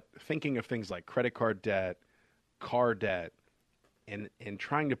 But thinking of things like credit card debt, car debt, and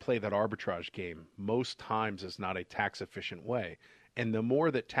trying to play that arbitrage game most times is not a tax efficient way. And the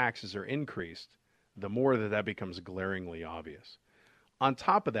more that taxes are increased, the more that becomes glaringly obvious. On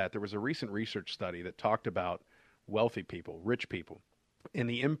top of that, there was a recent research study that talked about wealthy people, rich people, and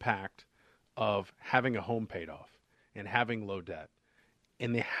the impact of having a home paid off and having low debt.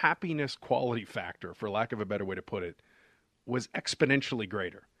 And the happiness quality factor, for lack of a better way to put it, was exponentially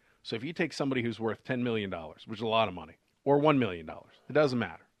greater. So if you take somebody who's worth $10 million, which is a lot of money, or $1 million, it doesn't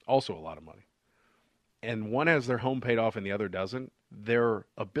matter, also a lot of money, and one has their home paid off and the other doesn't, their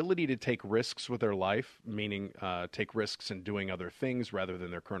ability to take risks with their life, meaning take risks in doing other things rather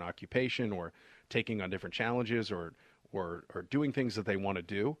than their current occupation, or taking on different challenges, or doing things that they want to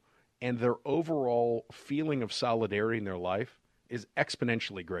do, and their overall feeling of solidarity in their life is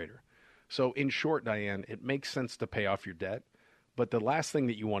exponentially greater. So in short, Diane, it makes sense to pay off your debt, But the last thing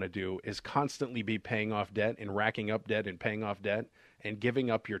that you want to do is constantly be paying off debt and racking up debt and paying off debt and giving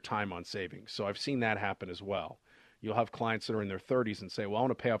up your time on savings. So I've seen that happen as well. You'll have clients that are in their 30s and say, well, I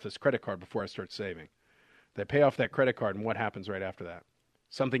want to pay off this credit card before I start saving. They pay off that credit card, and what happens right after that?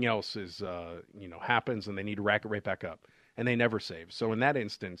 Something else is, happens, and they need to rack it right back up, and they never save. So in that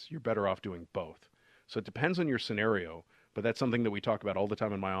instance, you're better off doing both. So it depends on your scenario, but that's something that we talk about all the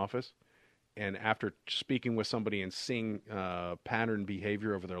time in my office. And after speaking with somebody and seeing pattern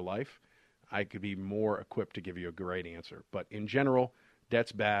behavior over their life, I could be more equipped to give you a great answer. But in general,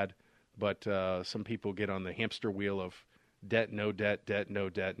 debt's bad, but some people get on the hamster wheel of debt, no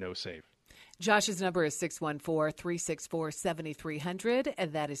save. Josh's number is 614-364-7300,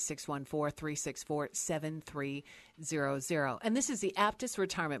 and that is 614-364-7300. And this is the Aptus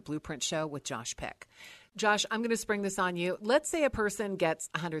Retirement Blueprint Show with Josh Pick. Josh, I'm going to spring this on you. Let's say a person gets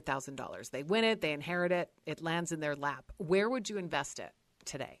 $100,000. They win it, they inherit it, it lands in their lap. Where would you invest it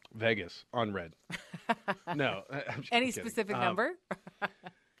today? Vegas, on red. No. I'm just Any kidding. specific number?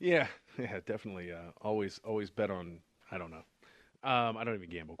 Yeah, definitely. Always bet on, I don't know. I don't even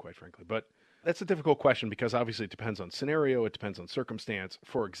gamble, quite frankly. But that's a difficult question because obviously it depends on scenario. It depends on circumstance.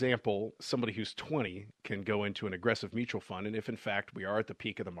 For example, somebody who's 20 can go into an aggressive mutual fund. And if, in fact, we are at the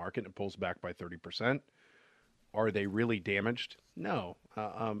peak of the market and it pulls back by 30%, are they really damaged? No.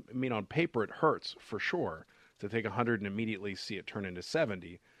 On paper, it hurts for sure to take 100 and immediately see it turn into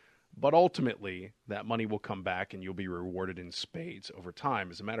 70. But ultimately, that money will come back and you'll be rewarded in spades over time.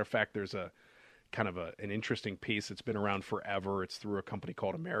 As a matter of fact, there's a kind of an interesting piece that's been around forever. It's through a company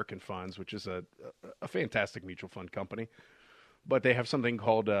called American Funds, which is a fantastic mutual fund company. But they have something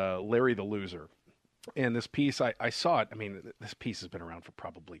called Larry the Loser. And this piece, I saw it. I mean, this piece has been around for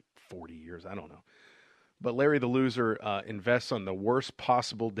probably 40 years. I don't know. But Larry the Loser invests on the worst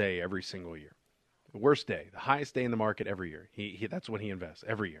possible day every single year. The worst day, the highest day in the market every year. That's when he invests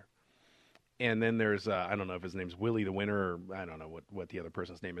every year. And then there's, I don't know if his name's Willie the Winner, or I don't know what the other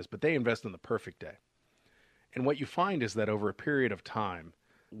person's name is, but they invest in the perfect day. And what you find is that over a period of time,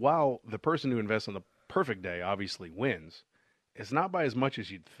 while the person who invests on the perfect day obviously wins, it's not by as much as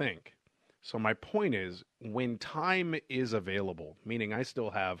you'd think. So my point is, when time is available, meaning I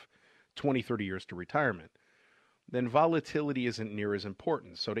still have 20, 30 years to retirement, then volatility isn't near as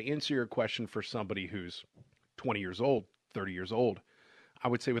important. So to answer your question for somebody who's 20 years old, 30 years old, I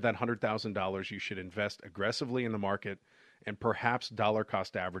would say with that $100,000, you should invest aggressively in the market and perhaps dollar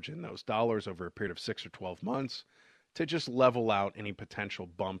cost average in those dollars over a period of 6 or 12 months to just level out any potential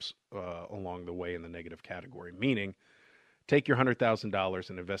bumps along the way in the negative category. Meaning, take your $100,000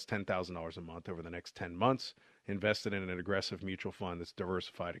 and invest $10,000 a month over the next 10 months, invest it in an aggressive mutual fund that's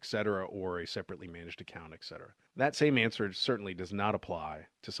diversified, et cetera, or a separately managed account, et cetera. That same answer certainly does not apply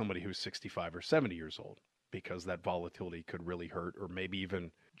to somebody who's 65 or 70 years old, because that volatility could really hurt or maybe even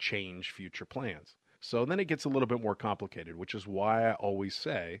change future plans. So then it gets a little bit more complicated, which is why I always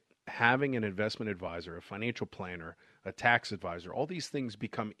say having an investment advisor, a financial planner, a tax advisor, all these things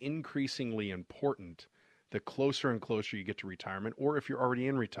become increasingly important the closer and closer you get to retirement, or if you're already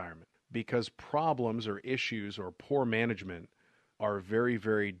in retirement, because problems or issues or poor management are very,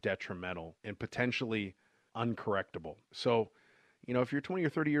 very detrimental and potentially uncorrectable. So, if you're 20 or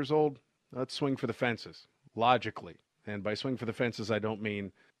 30 years old, let's swing for the fences. Logically. And by swing for the fences, I don't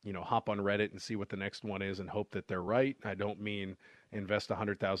mean, hop on Reddit and see what the next one is and hope that they're right. I don't mean invest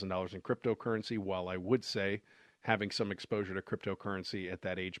 $100,000 in cryptocurrency, while I would say having some exposure to cryptocurrency at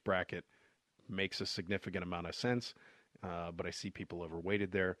that age bracket makes a significant amount of sense. But I see people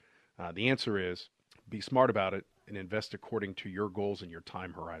overweighted there. The answer is be smart about it and invest according to your goals and your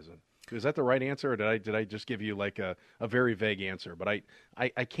time horizon. Is that the right answer, or did I just give you like a very vague answer? But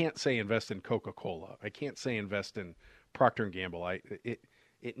I can't say invest in Coca-Cola. I can't say invest in Procter & Gamble.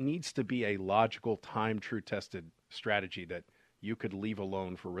 It needs to be a logical, time, true-tested strategy that you could leave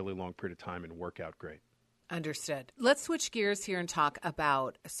alone for a really long period of time and work out great. Understood. Let's switch gears here and talk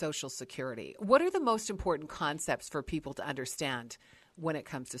about Social Security. What are the most important concepts for people to understand when it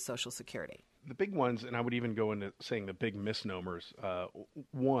comes to Social Security? The big ones, and I would even go into saying the big misnomers.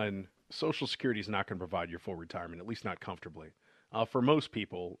 One, Social Security is not going to provide your full retirement, at least not comfortably. For most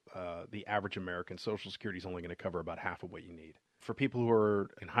people, the average American, Social Security is only going to cover about half of what you need. For people who are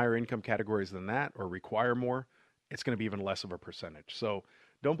in higher income categories than that or require more, it's going to be even less of a percentage. So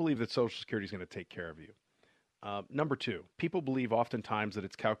don't believe that Social Security is going to take care of you. Number two, people believe oftentimes that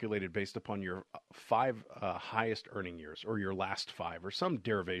it's calculated based upon your 5 highest earning years or your last 5 or some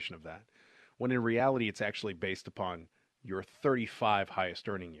derivation of that, when in reality it's actually based upon your 35 highest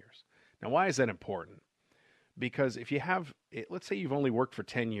earning years. Now, why is that important? Because if you have, let's say you've only worked for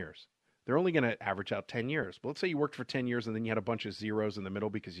 10 years, they're only going to average out 10 years. But let's say you worked for 10 years and then you had a bunch of zeros in the middle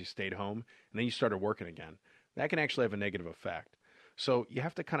because you stayed home and then you started working again. That can actually have a negative effect. So you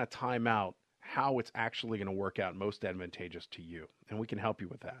have to kind of time out how it's actually going to work out most advantageous to you. And we can help you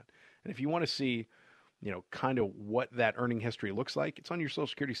with that. And if you want to see, kind of what that earning history looks like, it's on your Social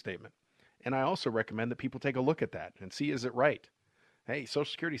Security statement. And I also recommend that people take a look at that and see, is it right? Hey,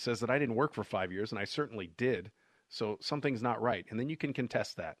 Social Security says that I didn't work for 5 years, and I certainly did. So something's not right. And then you can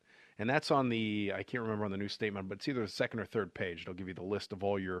contest that. And that's on I can't remember on the new statement, but it's either the second or third page. It'll give you the list of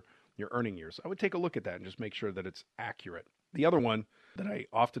all your earning years. I would take a look at that and just make sure that it's accurate. The other one that I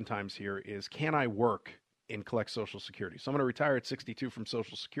oftentimes hear is, can I work and collect Social Security? So I'm going to retire at 62 from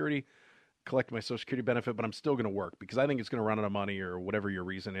Social Security, collect my Social Security benefit, but I'm still going to work because I think it's going to run out of money or whatever your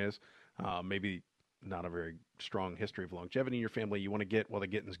reason is. Maybe not a very strong history of longevity in your family. You want to get while the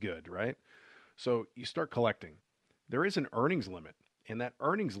getting's good, right? So you start collecting. There is an earnings limit, and that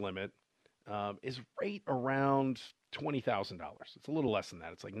earnings limit is right around $20,000. It's a little less than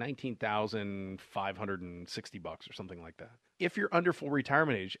that. It's like $19,560 or something like that. If you're under full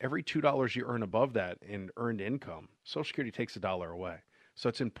retirement age, every $2 you earn above that in earned income, Social Security takes $1 away. So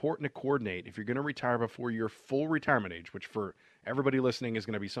it's important to coordinate. If you're going to retire before your full retirement age, which for everybody listening is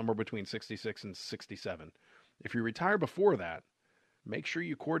going to be somewhere between 66 and 67. If you retire before that, make sure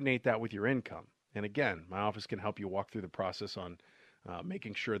you coordinate that with your income. And again, my office can help you walk through the process on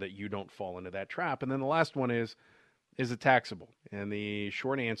making sure that you don't fall into that trap. And then the last one is it taxable? And the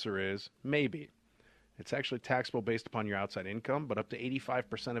short answer is maybe. It's actually taxable based upon your outside income, but up to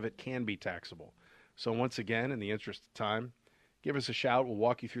 85% of it can be taxable. So once again, in the interest of time, give us a shout. We'll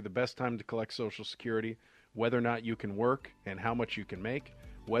walk you through the best time to collect Social Security, whether or not you can work and how much you can make,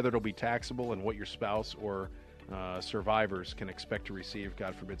 whether it'll be taxable and what your spouse or survivors can expect to receive,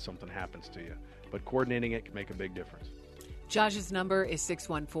 God forbid something happens to you. But coordinating it can make a big difference. Josh's number is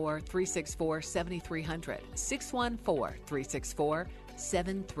 614-364-7300,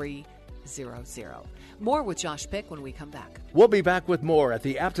 614-364-7300. More with Josh Pick when we come back. We'll be back with more at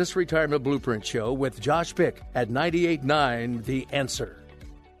the Aptus Retirement Blueprint Show with Josh Pick at 98.9 The Answer.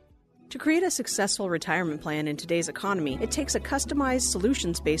 To create a successful retirement plan in today's economy, it takes a customized,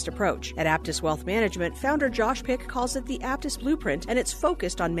 solutions-based approach. At Aptus Wealth Management, founder Josh Pick calls it the Aptus Blueprint, and it's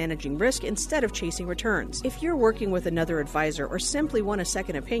focused on managing risk instead of chasing returns. If you're working with another advisor or simply want a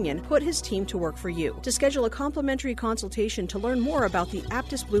second opinion, put his team to work for you. To schedule a complimentary consultation to learn more about the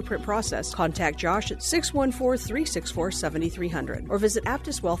Aptus Blueprint process, contact Josh at 614-364-7300 or visit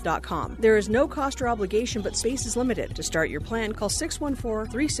aptuswealth.com. There is no cost or obligation, but space is limited. To start your plan, call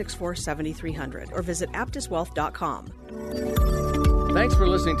 614-364-7300 or visit aptuswealth.com. Thanks for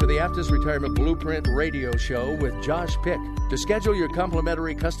listening to the Aptus Retirement Blueprint radio show with Josh Pick. To schedule your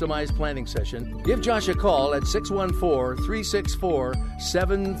complimentary customized planning session, give Josh a call at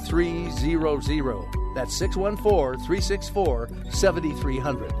 614-364-7300. That's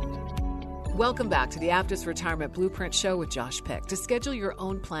 614-364-7300. Welcome back to the Aptus Retirement Blueprint Show with Josh Pick. To schedule your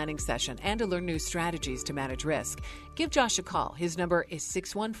own planning session and to learn new strategies to manage risk, give Josh a call. His number is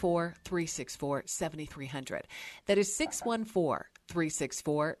 614-364-7300. That is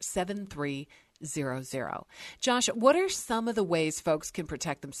 614-364-7300. Josh, what are some of the ways folks can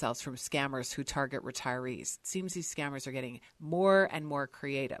protect themselves from scammers who target retirees? It seems these scammers are getting more and more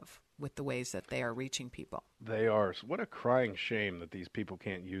creative with the ways that they are reaching people. They are. So what a crying shame that these people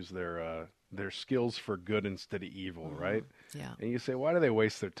can't use their skills for good instead of evil, right? Yeah. And you say, why do they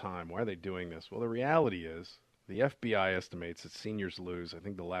waste their time? Why are they doing this? Well, the reality is the FBI estimates that seniors lose, I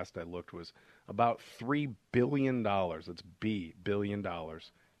think the last I looked was about $3 billion, that's B, billion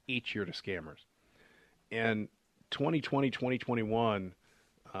dollars, each year to scammers. And 2020, 2021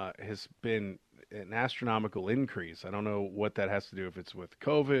 has been an astronomical increase. I don't know what that has to do, if it's with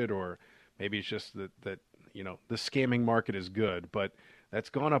COVID or maybe it's just that the scamming market is good, but that's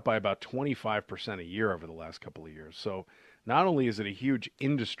gone up by about 25% a year over the last couple of years. So not only is it a huge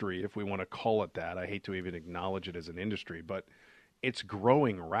industry, if we want to call it that, I hate to even acknowledge it as an industry, but it's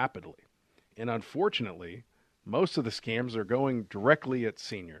growing rapidly. And unfortunately, most of the scams are going directly at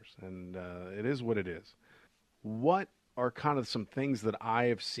seniors, and it is what it is. What are kind of some things that I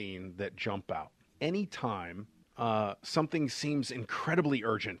have seen that jump out? Anytime something seems incredibly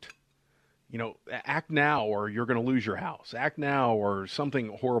urgent, act now or you're going to lose your house. Act now or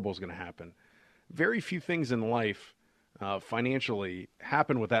something horrible is going to happen. Very few things in life financially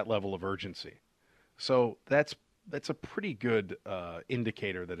happen with that level of urgency. So that's a pretty good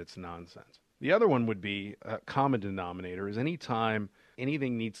indicator that it's nonsense. The other one would be a common denominator is anytime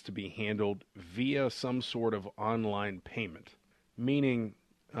anything needs to be handled via some sort of online payment, meaning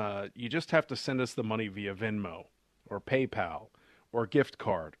you just have to send us the money via Venmo or PayPal or gift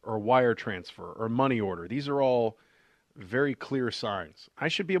card or wire transfer or money order. These are all very clear signs. I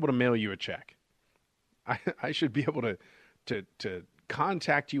should be able to mail you a check. I should be able to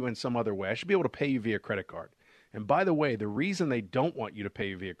contact you in some other way. I should be able to pay you via credit card. And by the way, the reason they don't want you to pay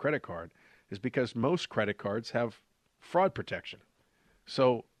you via credit card is because most credit cards have fraud protection.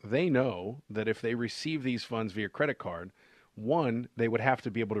 So they know that if they receive these funds via credit card, one, they would have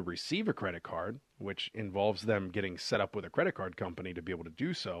to be able to receive a credit card, which involves them getting set up with a credit card company to be able to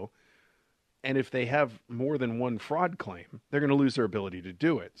do so. And if they have more than one fraud claim, they're going to lose their ability to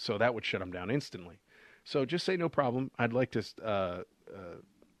do it. So that would shut them down instantly. So just say, no problem. I'd like to,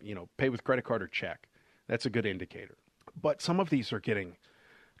 pay with credit card or check. That's a good indicator. But some of these are getting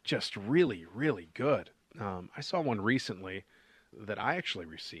just really, really good. I saw one recently that I actually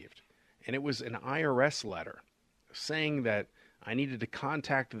received, and it was an IRS letter saying that I needed to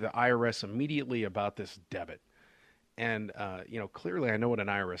contact the IRS immediately about this debit. And, clearly I know what an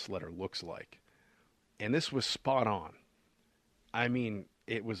IRS letter looks like. And this was spot on. I mean,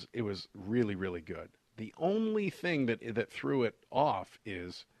 it was really, really good. The only thing that threw it off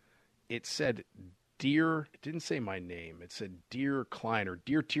is it said, "Dear," it didn't say my name. It said, "Dear client," or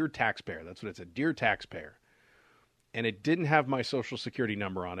 "Dear taxpayer." That's what it said, "Dear taxpayer." And it didn't have my social security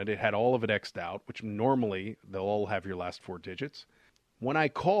number on it. It had all of it X'd out, which normally they'll all have your last 4 digits. When I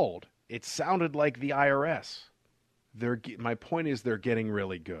called, it sounded like the IRS. My point is they're getting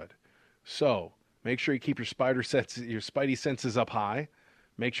really good. So make sure you keep your spidey senses up high.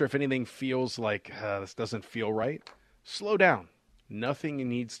 Make sure if anything feels like this doesn't feel right, slow down. Nothing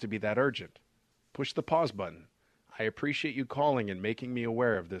needs to be that urgent. Push the pause button. I appreciate you calling and making me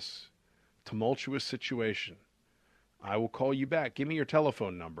aware of this tumultuous situation. I will call you back. Give me your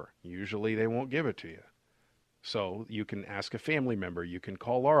telephone number. Usually they won't give it to you. So you can ask a family member. You can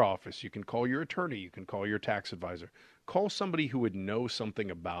call our office. You can call your attorney. You can call your tax advisor. Call somebody who would know something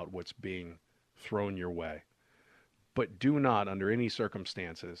about what's being thrown your way. But do not, under any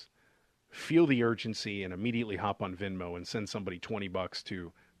circumstances, feel the urgency and immediately hop on Venmo and send somebody $20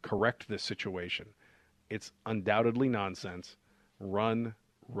 to correct this situation. It's undoubtedly nonsense. Run,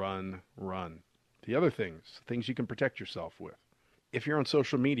 run, run. The other things you can protect yourself with. If you're on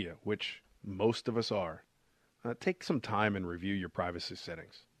social media, which most of us are, take some time and review your privacy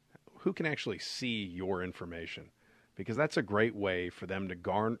settings. Who can actually see your information? Because that's a great way for them to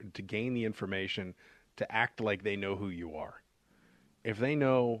gain the information to act like they know who you are. If they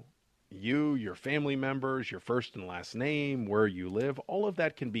know you, your family members, your first and last name, where you live, all of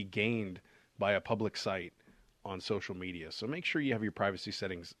that can be gained by a public site on social media. So make sure you have your privacy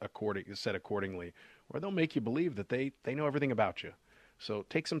settings set accordingly, or they'll make you believe that they know everything about you. So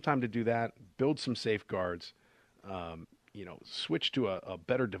take some time to do that, build some safeguards, switch to a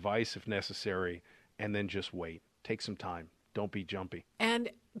better device if necessary, and then just wait. Take some time. Don't be jumpy. And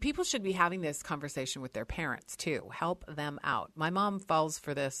people should be having this conversation with their parents, too. Help them out. My mom falls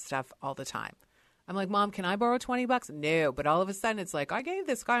for this stuff all the time. I'm like, "Mom, can I borrow $20? No. But all of a sudden, it's like, I gave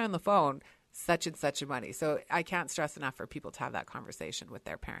this guy on the phone such and such money. So I can't stress enough for people to have that conversation with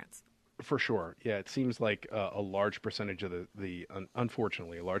their parents. For sure. Yeah, it seems like a large percentage of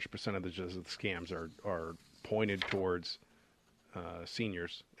unfortunately, a large percentage of the scams are pointed towards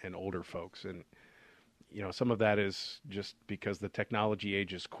seniors and older folks. And some of that is just because the technology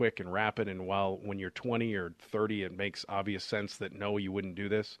age is quick and rapid, and while when you're 20 or 30, it makes obvious sense that no, you wouldn't do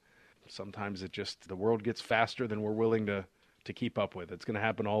this. Sometimes the world gets faster than we're willing to keep up with. It's going to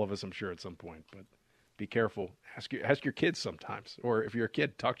happen to all of us, I'm sure, at some point. But be careful. Ask your kids sometimes, or if you're a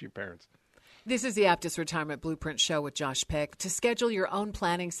kid, talk to your parents. This is the Aptus Retirement Blueprint Show with Josh Pick. To schedule your own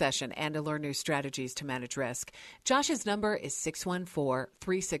planning session and to learn new strategies to manage risk, Josh's number is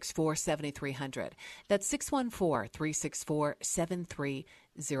 614-364-7300. That's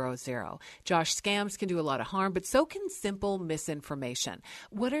 614-364-7300. Josh, scams can do a lot of harm, but so can simple misinformation.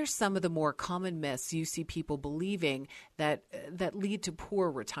 What are some of the more common myths you see people believing that lead to poor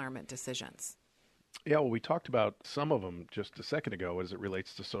retirement decisions? Yeah, well, we talked about some of them just a second ago as it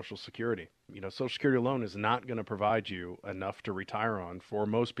relates to Social Security. Social Security alone is not going to provide you enough to retire on for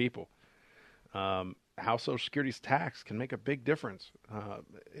most people. How Social Security is taxed can make a big difference.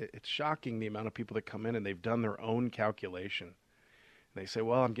 It's shocking the amount of people that come in and they've done their own calculation. They say,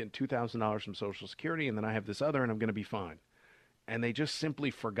 well, I'm getting $2,000 from Social Security, and then I have this other, and I'm going to be fine. And they just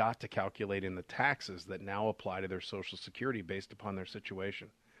simply forgot to calculate in the taxes that now apply to their Social Security based upon their situation.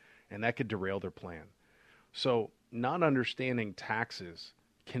 And that could derail their plan. So not understanding taxes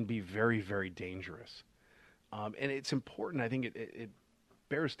can be very, very dangerous. And it's important, I think it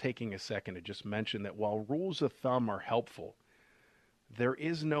bears taking a second to just mention that while rules of thumb are helpful, there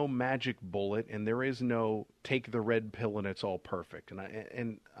is no magic bullet, and there is no take the red pill and it's all perfect.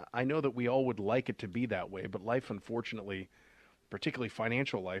 And I know that we all would like it to be that way, but life, unfortunately, particularly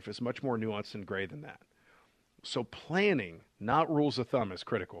financial life, is much more nuanced and gray than that. So planning, not rules of thumb, is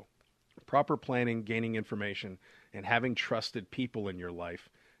critical. Proper planning, gaining information, and having trusted people in your life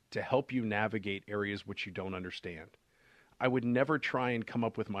to help you navigate areas which you don't understand. I would never try and come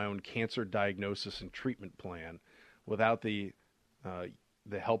up with my own cancer diagnosis and treatment plan without the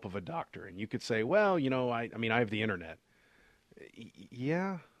help of a doctor. And you could say, well, I have the internet.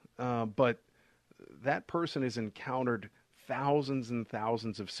 Yeah, but that person has encountered thousands and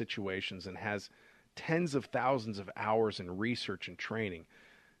thousands of situations and has tens of thousands of hours in research and training.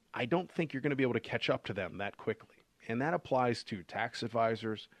 I don't think you're going to be able to catch up to them that quickly. And that applies to tax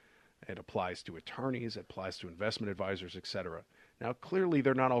advisors, it applies to attorneys, it applies to investment advisors, etc. Now, clearly,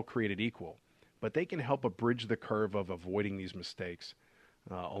 they're not all created equal, but they can help bridge the curve of avoiding these mistakes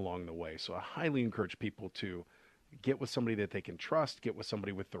along the way. So I highly encourage people to get with somebody that they can trust, get with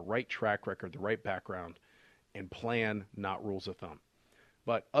somebody with the right track record, the right background, and plan, not rules of thumb.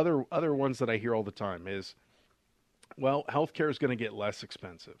 But other ones that I hear all the time is, well, healthcare is going to get less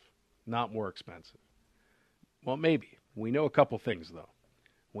expensive, not more expensive. Well, maybe. We know a couple things, though.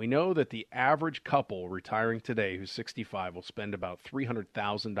 We know that the average couple retiring today who's 65 will spend about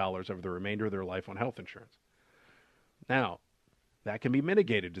 $300,000 over the remainder of their life on health insurance. Now, that can be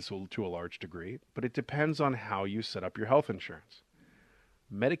mitigated to a large degree, but it depends on how you set up your health insurance.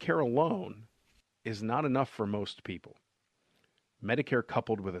 Medicare alone is not enough for most people. Medicare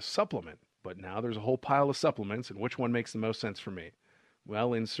coupled with a supplement, but now there's a whole pile of supplements, and which one makes the most sense for me?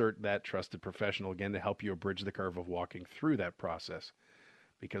 Well, insert that trusted professional again to help you bridge the curve of walking through that process.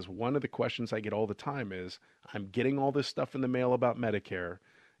 Because one of the questions I get all the time is, I'm getting all this stuff in the mail about Medicare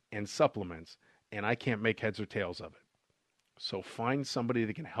and supplements, and I can't make heads or tails of it. So find somebody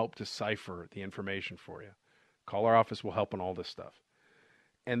that can help decipher the information for you. Call our office, we'll help on all this stuff.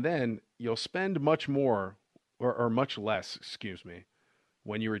 And then you'll spend much more, or much less,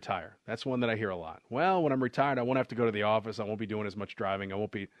 when you retire. That's one that I hear a lot. Well, when I'm retired, I won't have to go to the office. I won't be doing as much driving.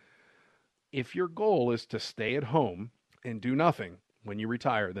 If your goal is to stay at home and do nothing when you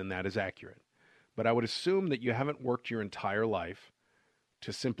retire, then that is accurate. But I would assume that you haven't worked your entire life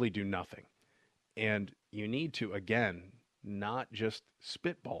to simply do nothing. And you need to, again, not just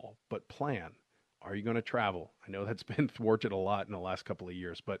spitball, but plan. Are you going to travel? I know that's been thwarted a lot in the last couple of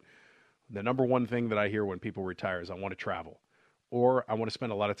years, but the number one thing that I hear when people retire is I want to travel. Or I want to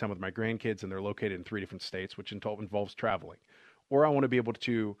spend a lot of time with my grandkids, and they're located in 3 different states, which involves traveling. Or I want to be able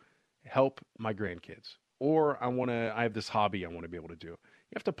to help my grandkids. Or I have this hobby I want to be able to do. You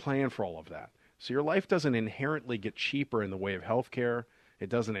have to plan for all of that. So your life doesn't inherently get cheaper in the way of healthcare. It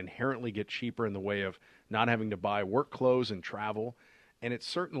doesn't inherently get cheaper in the way of not having to buy work clothes and travel. And it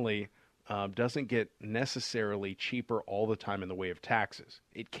certainly doesn't get necessarily cheaper all the time in the way of taxes.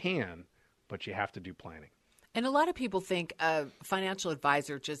 It can, but you have to do planning. And a lot of people think a financial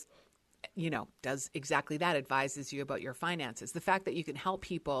advisor just, does exactly that, advises you about your finances. The fact that you can help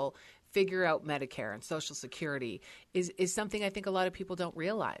people figure out Medicare and Social Security is something I think a lot of people don't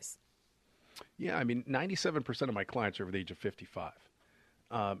realize. Yeah, 97% of my clients are over the age of 55.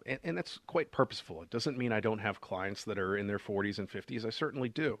 And that's quite purposeful. It doesn't mean I don't have clients that are in their 40s and 50s. I certainly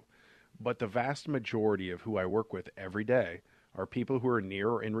do. But the vast majority of who I work with every day are people who are near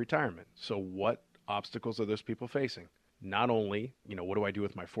or in retirement. So what obstacles are those people facing? Not only, what do I do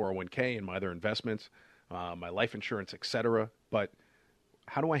with my 401k and my other investments, my life insurance, etc., but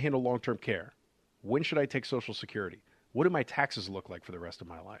how do I handle long-term care? When should I take Social Security? What do my taxes look like for the rest of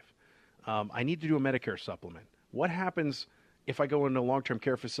my life? I need to do a Medicare supplement. What happens if I go into a long-term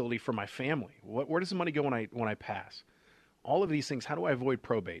care facility for my family? Where does the money go when I pass? All of these things, how do I avoid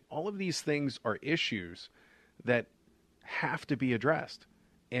probate? All of these things are issues that have to be addressed.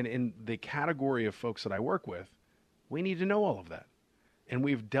 And in the category of folks that I work with, we need to know all of that. And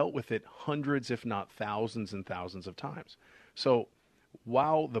we've dealt with it hundreds, if not thousands and thousands of times. So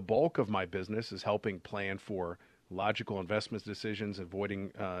while the bulk of my business is helping plan for logical investment decisions,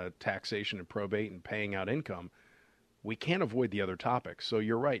 avoiding taxation and probate and paying out income, we can't avoid the other topics. So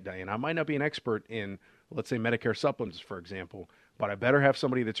you're right, Diane. I might not be an expert in, let's say, Medicare supplements, for example, but I better have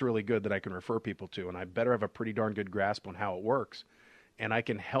somebody that's really good that I can refer people to, and I better have a pretty darn good grasp on how it works. And I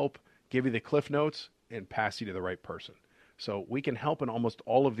can help give you the cliff notes and pass you to the right person. So we can help in almost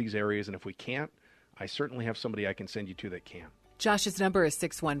all of these areas, and if we can't, I certainly have somebody I can send you to that can. Josh's number is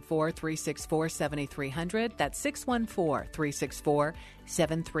 614-364-7300. That's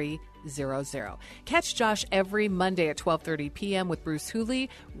 614-364-7300. Catch Josh every Monday at 12:30 p.m. with Bruce Hooley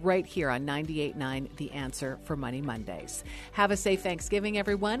right here on 98.9 The Answer for Money Mondays. Have a safe Thanksgiving,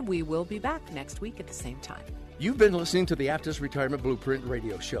 everyone. We will be back next week at the same time. You've been listening to the Aptus Retirement Blueprint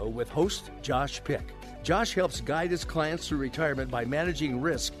radio show with host Josh Pick. Josh helps guide his clients through retirement by managing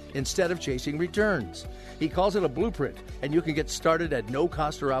risk instead of chasing returns. He calls it a blueprint, and you can get started at no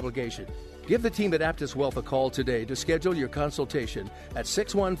cost or obligation. Give the team at Aptus Wealth a call today to schedule your consultation at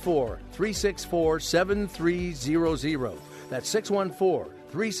 614-364-7300. That's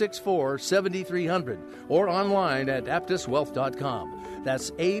 614-364-7300 or online at aptuswealth.com. That's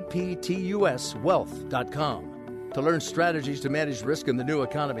APTUSwealth.com. To learn strategies to manage risk in the new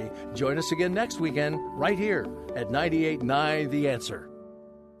economy, join us again next weekend right here at 98.9 The Answer.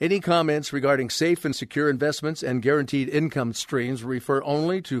 Any comments regarding safe and secure investments and guaranteed income streams refer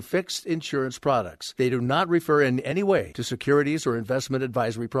only to fixed insurance products. They do not refer in any way to securities or investment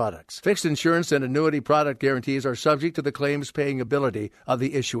advisory products. Fixed insurance and annuity product guarantees are subject to the claims-paying ability of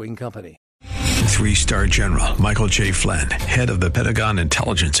the issuing company. 3-star General Michael J. Flynn, head of the Pentagon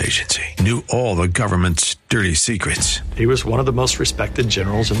Intelligence Agency, knew all the government's dirty secrets. He was one of the most respected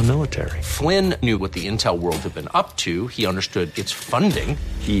generals in the military. Flynn knew what the intel world had been up to. He understood its funding.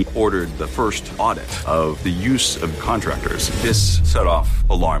 He ordered the first audit of the use of contractors. This set off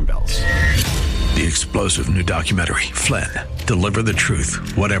alarm bells. The explosive new documentary, Flynn, Deliver the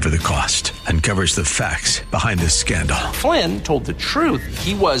Truth, Whatever the Cost, uncovers the facts behind this scandal. Flynn told the truth.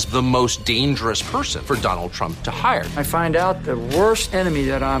 He was the most dangerous person for Donald Trump to hire. I find out the worst enemy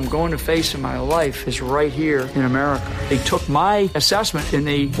that I'm going to face in my life is right here in America. They took my assessment and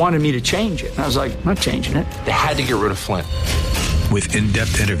they wanted me to change it. And I was like, I'm not changing it. They had to get rid of Flynn. With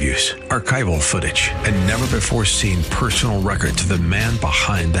in-depth interviews, archival footage, and never-before-seen personal records of the man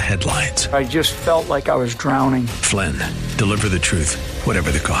behind the headlines. I just felt like I was drowning. Flynn, Deliver the Truth, Whatever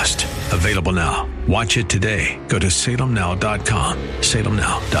the Cost. Available now. Watch it today. Go to salemnow.com.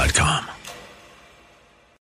 salemnow.com.